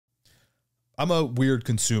I'm a weird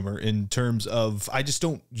consumer in terms of I just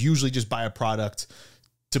don't usually just buy a product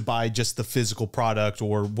to buy just the physical product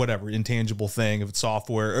or whatever intangible thing, if it's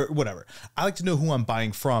software or whatever. I like to know who I'm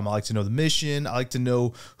buying from. I like to know the mission. I like to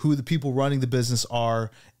know who the people running the business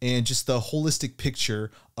are and just the holistic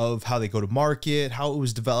picture of how they go to market, how it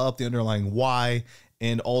was developed, the underlying why,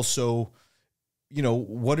 and also, you know,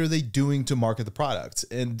 what are they doing to market the product?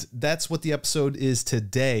 And that's what the episode is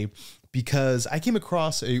today, because I came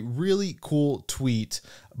across a really cool tweet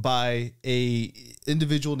by a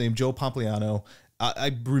individual named Joe Pompliano.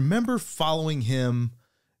 I remember following him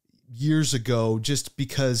years ago just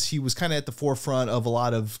because he was kind of at the forefront of a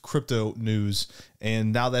lot of crypto news.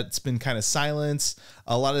 And now that it's been kind of silenced,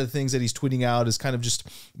 a lot of the things that he's tweeting out is kind of just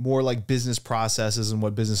more like business processes and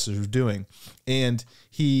what businesses are doing. And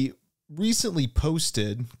he recently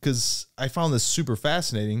posted, because I found this super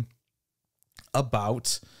fascinating,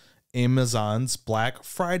 about Amazon's Black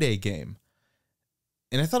Friday game.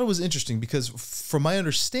 And I thought it was interesting because from my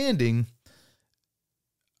understanding,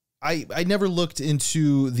 I never looked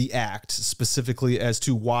into the act specifically as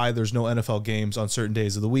to why there's no NFL games on certain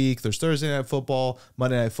days of the week. There's Thursday Night Football,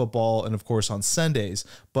 Monday Night Football, and of course on Sundays.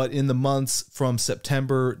 But in the months from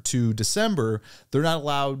September to December, they're not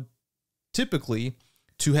allowed typically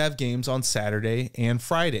to have games on Saturday and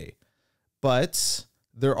Friday. But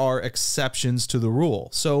there are exceptions to the rule.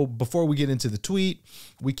 So before we get into the tweet,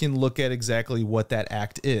 we can look at exactly what that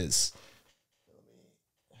act is.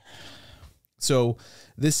 So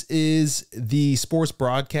this is the Sports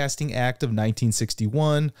Broadcasting Act of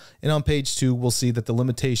 1961. And on page 2, we'll see that the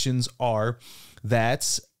limitations are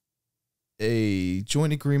that a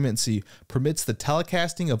joint agreement, permits the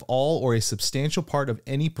telecasting of all or a substantial part of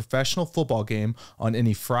any professional football game on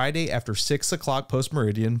any Friday after 6 o'clock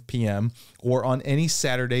post-meridian p.m. or on any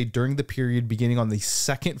Saturday during the period beginning on the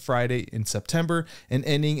second Friday in September and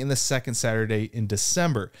ending in the second Saturday in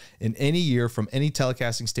December in any year from any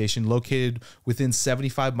telecasting station located within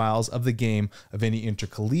 75 miles of the game of any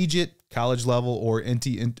intercollegiate, college level, or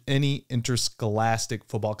any interscholastic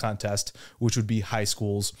football contest, which would be high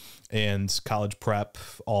schools and college prep,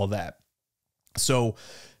 all that. So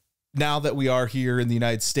now that we are here in the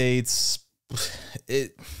United States, it's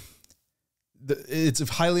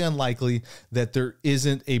highly unlikely that there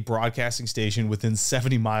isn't a broadcasting station within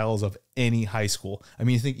 70 miles of any high school. I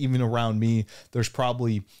mean, I think even around me, there's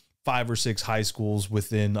probably 5 or 6 high schools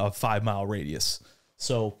within a 5-mile radius.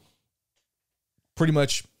 So pretty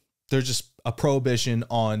much there's just a prohibition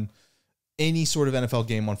on any sort of NFL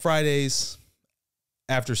game on Fridays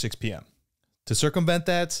after 6 p.m. To circumvent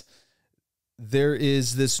that, there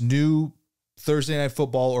is this new Thursday Night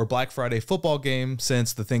Football or Black Friday football game.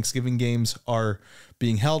 Since the Thanksgiving games are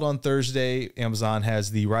being held on Thursday, Amazon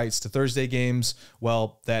has the rights to Thursday games.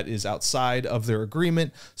 Well, that is outside of their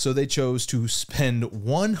agreement, so they chose to spend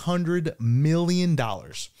 $100 million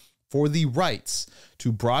for the rights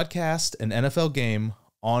to broadcast an NFL game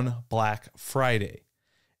on Black Friday.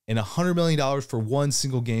 And $100 million for one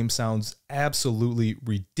single game sounds absolutely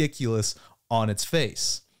ridiculous on its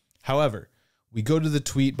face. However, we go to the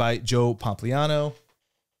tweet by Joe Pompliano,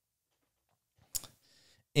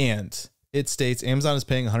 and it states Amazon is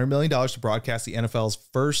paying $100 million to broadcast the NFL's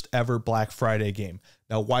first ever Black Friday game.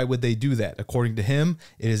 Now, why would they do that? According to him,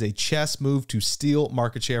 it is a chess move to steal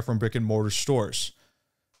market share from brick and mortar stores.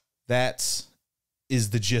 That is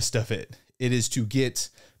the gist of it. It is to get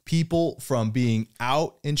people from being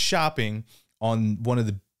out and shopping on one of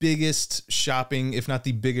the biggest shopping, if not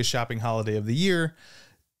the biggest shopping holiday of the year,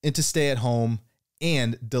 and to stay at home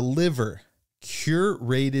and deliver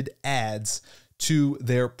curated ads to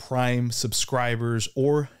their Prime subscribers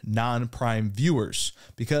or non-Prime viewers.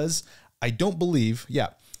 Because I don't believe,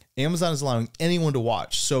 Amazon is allowing anyone to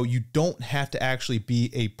watch, so you don't have to actually be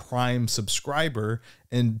a Prime subscriber,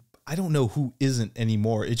 and I don't know who isn't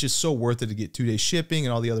anymore. It's just so worth it to get 2-day shipping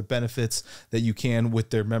and all the other benefits that you can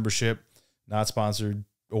with their membership. Not sponsored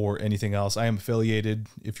or anything else. I am affiliated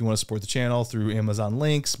if you want to support the channel through Amazon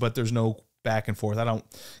links, but there's no back and forth. I don't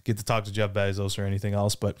get to talk to Jeff Bezos or anything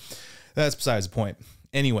else, but that's besides the point.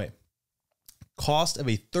 Anyway, cost of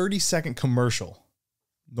a 30-second commercial.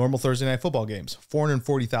 Normal Thursday Night Football games,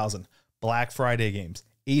 $440,000. Black Friday games,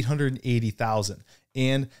 $880,000.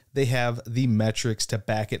 And they have the metrics to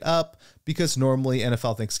back it up, because normally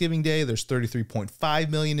NFL Thanksgiving Day, there's 33.5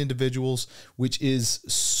 million individuals, which is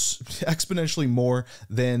exponentially more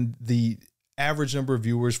than the average number of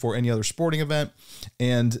viewers for any other sporting event.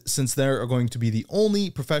 And since they're going to be the only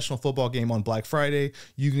professional football game on Black Friday,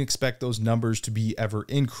 you can expect those numbers to be ever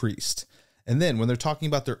increased. And then when they're talking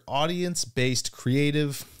about their audience-based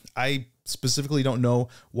creative, I specifically don't know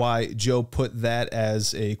why Joe put that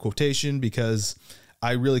as a quotation, because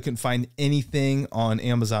I really couldn't find anything on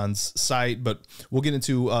Amazon's site, but we'll get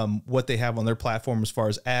into what they have on their platform as far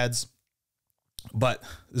as ads. But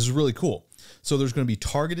this is really cool. So there's going to be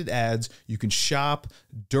targeted ads. You can shop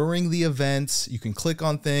during the events. You can click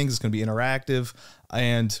on things. It's going to be interactive.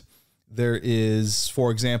 And there is, for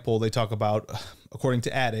example, they talk about, according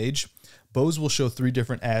to Ad Age, Bose will show 3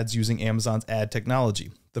 different ads using Amazon's ad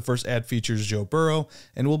technology. The first ad features Joe Burrow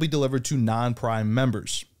and will be delivered to non-Prime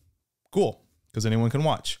members. Cool, because anyone can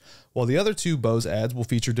watch. While the other 2 Bose ads will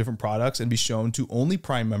feature different products and be shown to only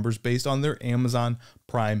Prime members based on their Amazon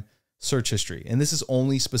Prime search history. And this is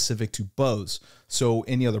only specific to Bose. So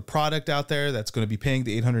any other product out there that's going to be paying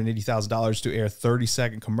the $880,000 to air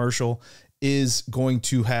 30-second commercial is going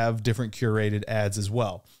to have different curated ads as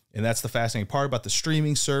well. And that's the fascinating part about the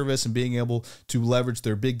streaming service and being able to leverage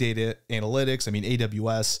their big data analytics. I mean,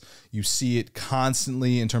 AWS, you see it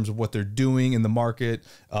constantly in terms of what they're doing in the market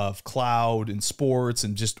of cloud and sports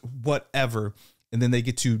and just whatever. And then they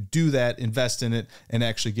get to do that, invest in it, and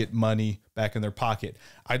actually get money back in their pocket.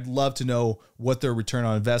 I'd love to know what their return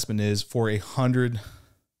on investment is for $100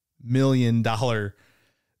 million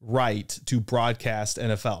right to broadcast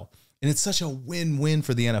NFL. And it's such a win-win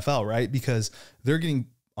for the NFL, right? Because they're getting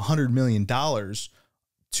 $100 million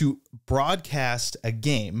to broadcast a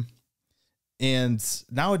game. And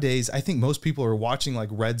nowadays, I think most people are watching like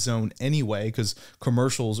Red Zone anyway, because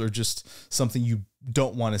commercials are just something you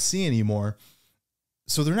don't want to see anymore.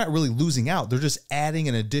 So they're not really losing out. They're just adding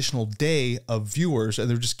an additional day of viewers, and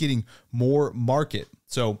they're just getting more market.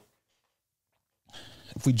 So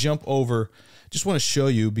if we jump over, just want to show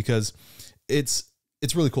you, because it's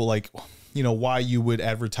really cool. Like, you know, why you would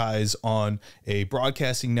advertise on a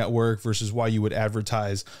broadcasting network versus why you would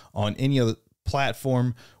advertise on any other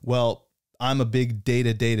platform. Well, I'm a big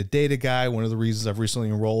data guy. One of the reasons I've recently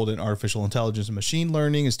enrolled in artificial intelligence and machine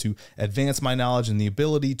learning is to advance my knowledge and the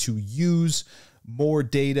ability to use more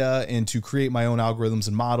data and to create my own algorithms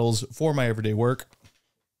and models for my everyday work.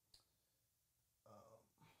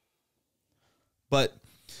 But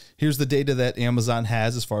here's the data that Amazon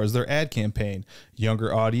has as far as their ad campaign.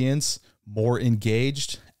 Younger audience, more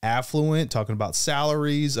engaged, affluent, talking about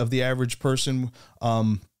salaries of the average person.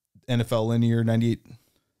 NFL linear 98.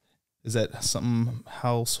 Is that something?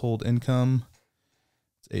 Household income?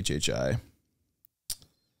 It's HHI.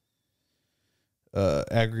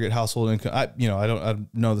 Aggregate household income. I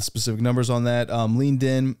don't know the specific numbers on that. Leaned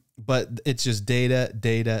in, but it's just data.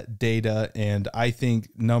 And I think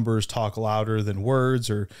numbers talk louder than words,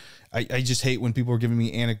 or I just hate when people are giving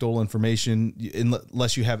me anecdotal information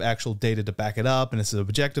unless you have actual data to back it up and it's as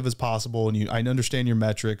objective as possible. And I understand your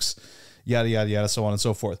metrics, yada, yada, yada, so on and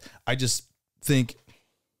so forth. I just think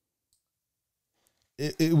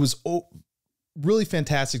it was really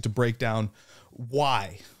fantastic to break down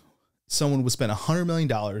why someone would spend $100 million,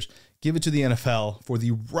 give it to the NFL for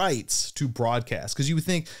the rights to broadcast. Because you would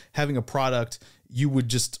think having a product, you would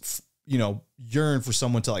just, yearn for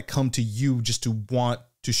someone to like come to you just to want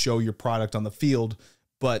to show your product on the field.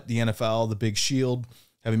 But the NFL, the big shield,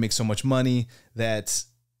 having make so much money that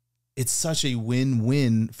it's such a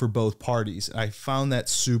win-win for both parties. I found that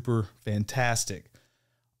super fantastic.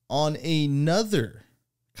 On another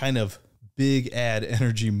kind of big ad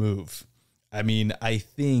energy move, I mean, I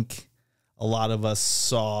think a lot of us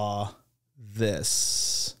saw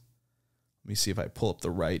this. Let me see if I pull up the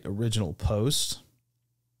right original post.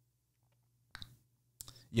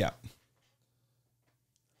 Yeah.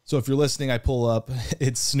 So if you're listening, I pull up,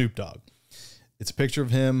 it's Snoop Dogg. It's a picture of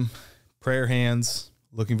him, prayer hands,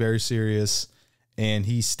 looking very serious. And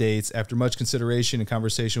he states, after much consideration and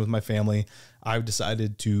conversation with my family, I've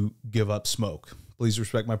decided to give up smoke. Please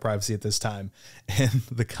respect my privacy at this time. And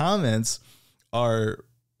the comments are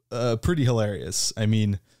pretty hilarious. I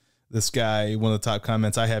mean, this guy, one of the top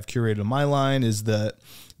comments I have curated on my line is that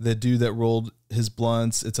the dude that rolled his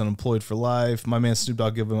blunts, it's unemployed for life. My man Snoop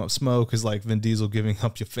Dogg giving up smoke is like Vin Diesel giving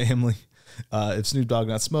up your family. If Snoop Dogg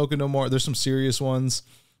not smoking no more, there's some serious ones.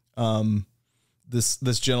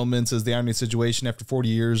 This gentleman says the irony of the situation, after 40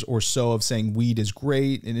 years or so of saying weed is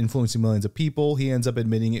great and influencing millions of people, he ends up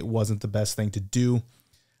admitting it wasn't the best thing to do.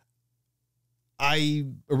 I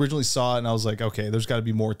originally saw it and I was like, okay, there's got to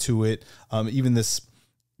be more to it. Even this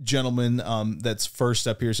gentleman that's first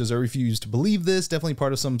up here says, I refuse to believe this. Definitely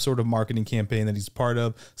part of some sort of marketing campaign that he's part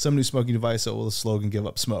of. Some new smoking device that will the slogan, give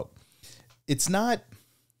up smoke. It's not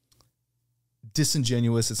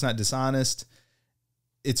disingenuous. It's not dishonest.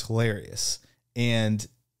 It's hilarious. And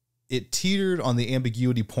it teetered on the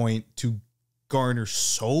ambiguity point to garner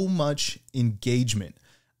so much engagement.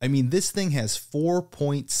 I mean, this thing has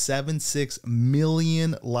 4.76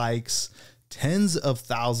 million likes, tens of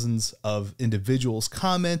thousands of individuals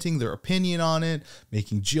commenting their opinion on it,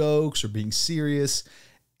 making jokes or being serious.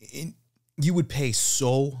 You would pay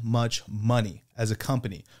so much money as a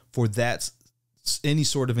company for that, any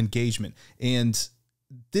sort of engagement. And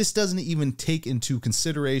this doesn't even take into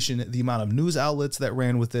consideration the amount of news outlets that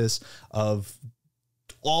ran with this, of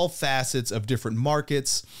all facets of different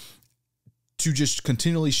markets, to just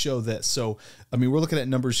continually show this. So, I mean, we're looking at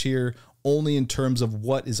numbers here only in terms of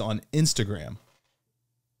what is on Instagram.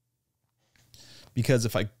 Because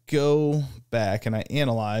if I go back and I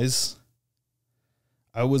analyze,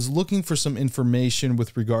 I was looking for some information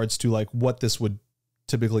with regards to like what this would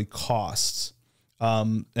typically cost.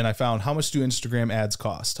 And I found, how much do Instagram ads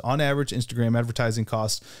cost? On average, Instagram advertising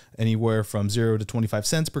costs anywhere from 0 to 25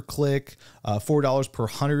 cents per click, $4 per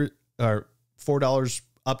 100, or $4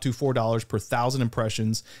 up to $4 per 1,000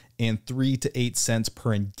 impressions, and 3 to 8 cents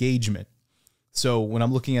per engagement. So when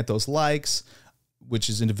I'm looking at those likes, which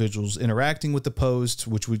is individuals interacting with the post,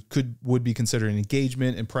 which would be considered an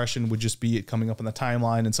engagement, impression would just be it coming up on the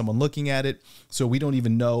timeline and someone looking at it. So we don't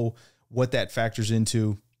even know what that factors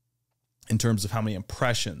into in terms of how many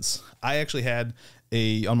impressions. I actually had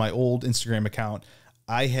on my old Instagram account,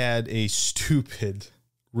 I had a stupid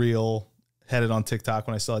reel, had it on TikTok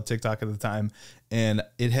when I still had TikTok at the time. And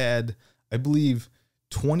it had, I believe,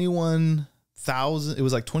 21,000. It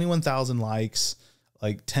was like 21,000 likes,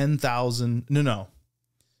 like 10,000. No.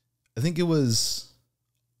 I think it was,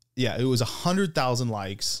 yeah, it was 100,000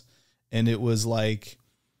 likes, and it was like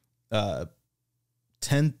 10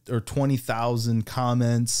 or 20,000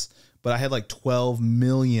 comments, but I had like 12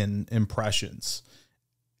 million impressions.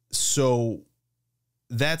 So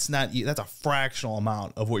that's a fractional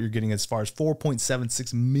amount of what you're getting as far as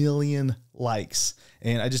 4.76 million likes.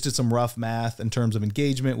 And I just did some rough math in terms of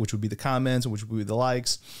engagement, which would be the comments, which would be the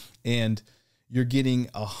likes. And you're getting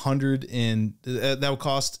 100, and that would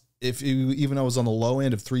cost, even though I was on the low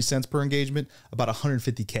end of 3 cents per engagement, about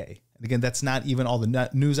 150K. And again, that's not even all the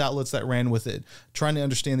news outlets that ran with it, trying to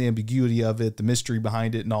understand the ambiguity of it, the mystery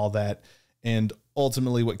behind it and all that. And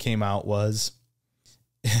ultimately what came out was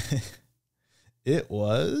it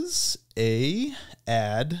was a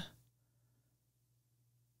ad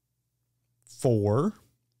for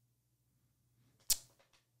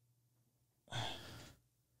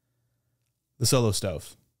the Solo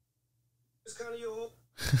Stove. It's kind of your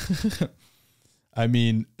I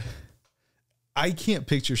mean, I can't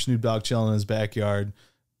picture Snoop Dogg chilling in his backyard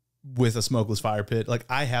with a smokeless fire pit. Like,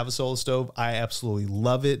 I have a Solo Stove. I absolutely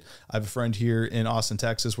love it. I have a friend here in Austin,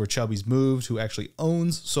 Texas, where Chubby's moved, who actually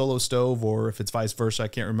owns Solo Stove, or if it's vice versa, I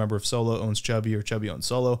can't remember if Solo owns Chubby or Chubby owns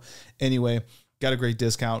Solo. Anyway, got a great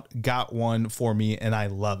discount, got one for me, and I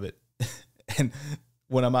love it. And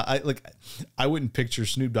when I wouldn't picture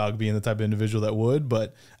Snoop Dogg being the type of individual that would,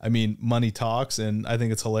 but I mean, money talks, and I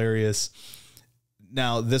think it's hilarious.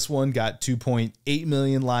 Now, this one got 2.8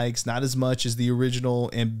 million likes, not as much as the original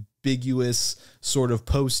ambiguous sort of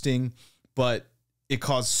posting, but it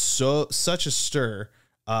caused such a stir.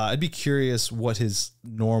 I'd be curious what his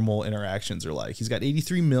normal interactions are like. He's got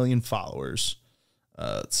 83 million followers.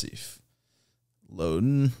 Let's see.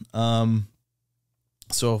 Loading.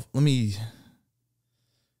 So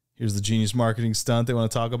here's the genius marketing stunt they want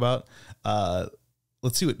to talk about.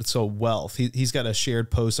 Let's see what, so Wealth. He's got a shared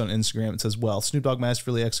post on Instagram. It says, Wealth. Snoop Dogg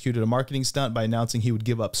masterfully executed a marketing stunt by announcing he would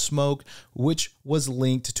give up smoke, which was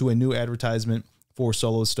linked to a new advertisement for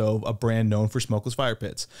Solo Stove, a brand known for smokeless fire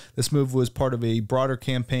pits. This move was part of a broader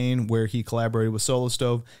campaign where he collaborated with Solo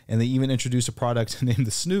Stove, and they even introduced a product named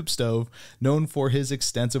the Snoop Stove, known for his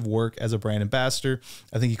extensive work as a brand ambassador.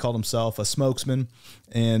 I think he called himself a smokesman.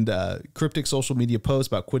 And cryptic social media posts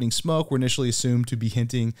about quitting smoke were initially assumed to be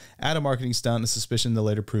hinting at a marketing stunt, a suspicion that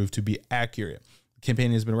later proved to be accurate. The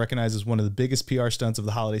campaign has been recognized as one of the biggest PR stunts of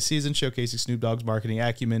the holiday season, showcasing Snoop Dogg's marketing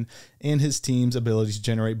acumen and his team's ability to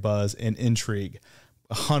generate buzz and intrigue.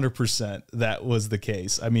 100% that was the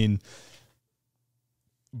case. I mean,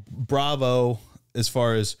 bravo as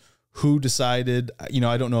far as who decided.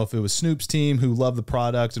 I don't know if it was Snoop's team who loved the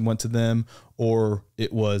product and went to them, or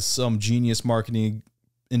it was some genius marketing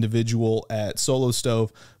individual at Solo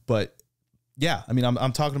Stove. But yeah, I mean,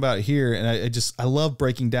 I'm talking about it here, and I love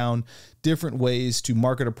breaking down different ways to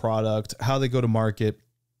market a product, how they go to market,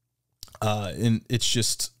 and it's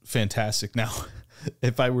just fantastic. Now,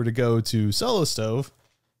 if I were to go to Solo Stove,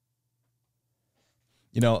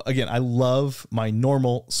 again, I love my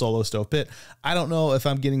normal Solo Stove pit. I don't know if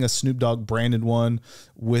I'm getting a Snoop Dogg branded one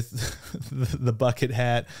with the bucket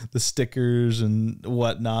hat, the stickers and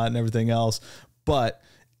whatnot and everything else, but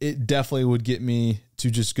it definitely would get me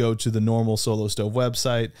to just go to the normal Solo Stove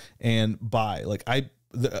website and buy. Like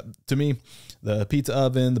to me, the pizza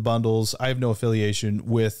oven, the bundles, I have no affiliation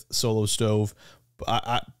with Solo Stove.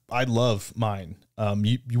 I love mine.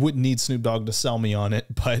 You wouldn't need Snoop Dogg to sell me on it,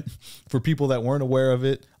 but for people that weren't aware of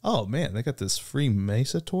it, oh man, they got this free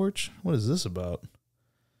Mesa torch. What is this about?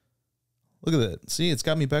 Look at that. See, it's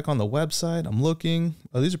got me back on the website. I'm looking.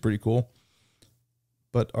 Oh, these are pretty cool.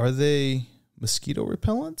 But are they mosquito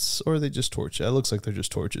repellents or are they just torches? It looks like they're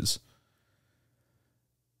just torches.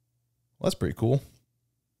 Well, that's pretty cool.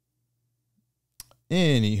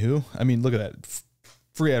 Anywho, I mean, look at that.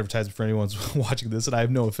 Free advertisement for anyone who's watching this, and I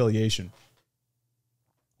have no affiliation.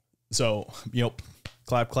 So,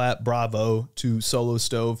 clap, clap, bravo to Solo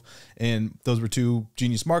Stove. And those were two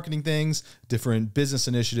genius marketing things, different business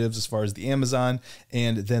initiatives as far as the Amazon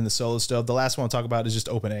and then the Solo Stove. The last one I'll talk about is just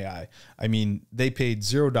OpenAI. I mean, they paid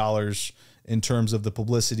 $0 in terms of the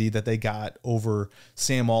publicity that they got over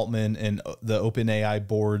Sam Altman and the OpenAI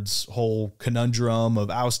board's whole conundrum of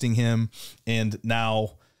ousting him. And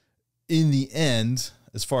now, in the end,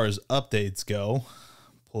 as far as updates go,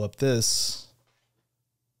 pull up this.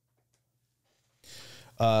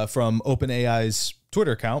 From OpenAI's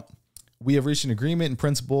Twitter account, we have reached an agreement in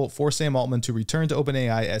principle for Sam Altman to return to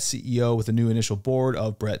OpenAI as CEO with a new initial board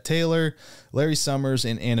of Brett Taylor, Larry Summers,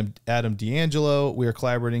 and Adam D'Angelo. We are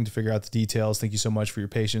collaborating to figure out the details. Thank you so much for your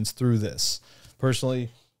patience through this.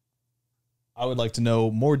 Personally, I would like to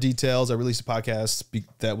know more details. I released a podcast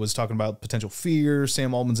that was talking about potential fear,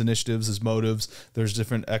 Sam Altman's initiatives, his motives. There's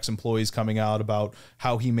different ex-employees coming out about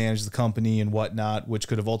how he managed the company and whatnot, which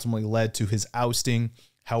could have ultimately led to his ousting.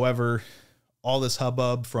 However, all this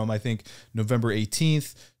hubbub from, I think, November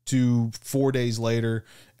 18th to 4 days later,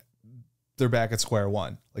 they're back at square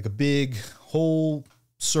one. Like a big whole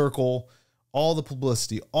circle, all the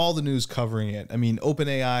publicity, all the news covering it. I mean,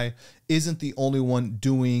 OpenAI isn't the only one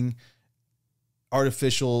doing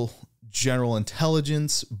artificial general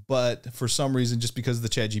intelligence, but for some reason, just because of the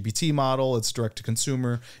ChatGPT model, it's direct to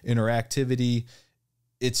consumer interactivity,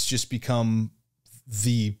 it's just become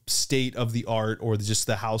the state of the art or just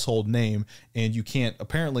the household name. And you can't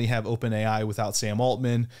apparently have OpenAI without Sam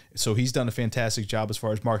Altman. So he's done a fantastic job as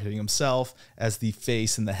far as marketing himself as the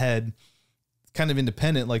face and the head. Kind of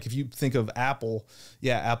independent. Like if you think of Apple,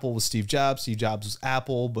 yeah, Apple was Steve Jobs was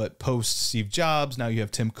Apple, but post Steve Jobs, now you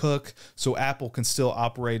have Tim Cook. So Apple can still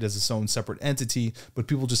operate as its own separate entity, but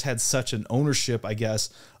people just had such an ownership, I guess,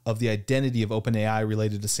 of the identity of OpenAI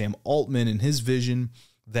related to Sam Altman and his vision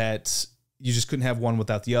that you just couldn't have one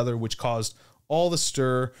without the other, which caused all the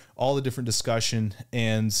stir, all the different discussion,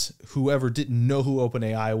 and whoever didn't know who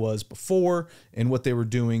OpenAI was before and what they were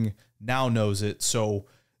doing now knows it. So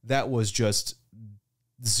that was just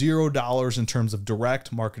 $0 in terms of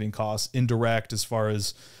direct marketing costs, indirect as far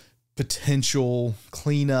as potential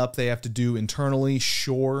cleanup they have to do internally,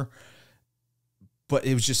 sure. But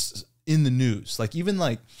it was just in the news. Like even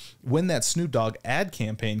like when that Snoop Dogg ad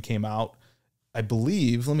campaign came out, I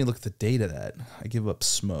believe, let me look at the date of that. I give up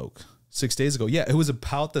smoke. 6 days ago. Yeah, it was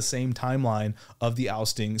about the same timeline of the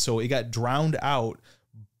ousting. So it got drowned out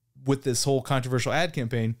with this whole controversial ad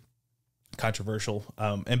campaign. Controversial,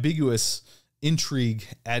 ambiguous intrigue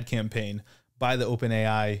ad campaign by the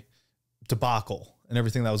OpenAI debacle and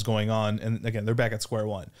everything that was going on. And again, they're back at square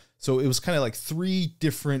one. So it was kind of like three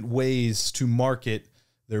different ways to market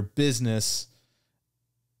their business,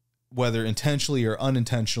 whether intentionally or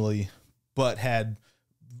unintentionally, but had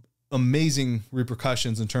amazing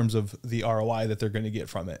repercussions in terms of the ROI that they're going to get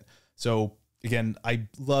from it. So again, I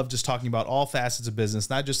love just talking about all facets of business,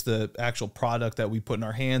 not just the actual product that we put in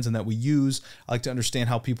our hands and that we use. I like to understand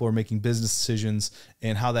how people are making business decisions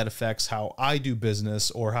and how that affects how I do business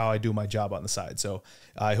or how I do my job on the side. So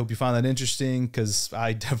I hope you find that interesting because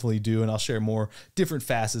I definitely do. And I'll share more different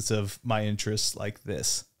facets of my interests like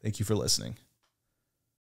this. Thank you for listening.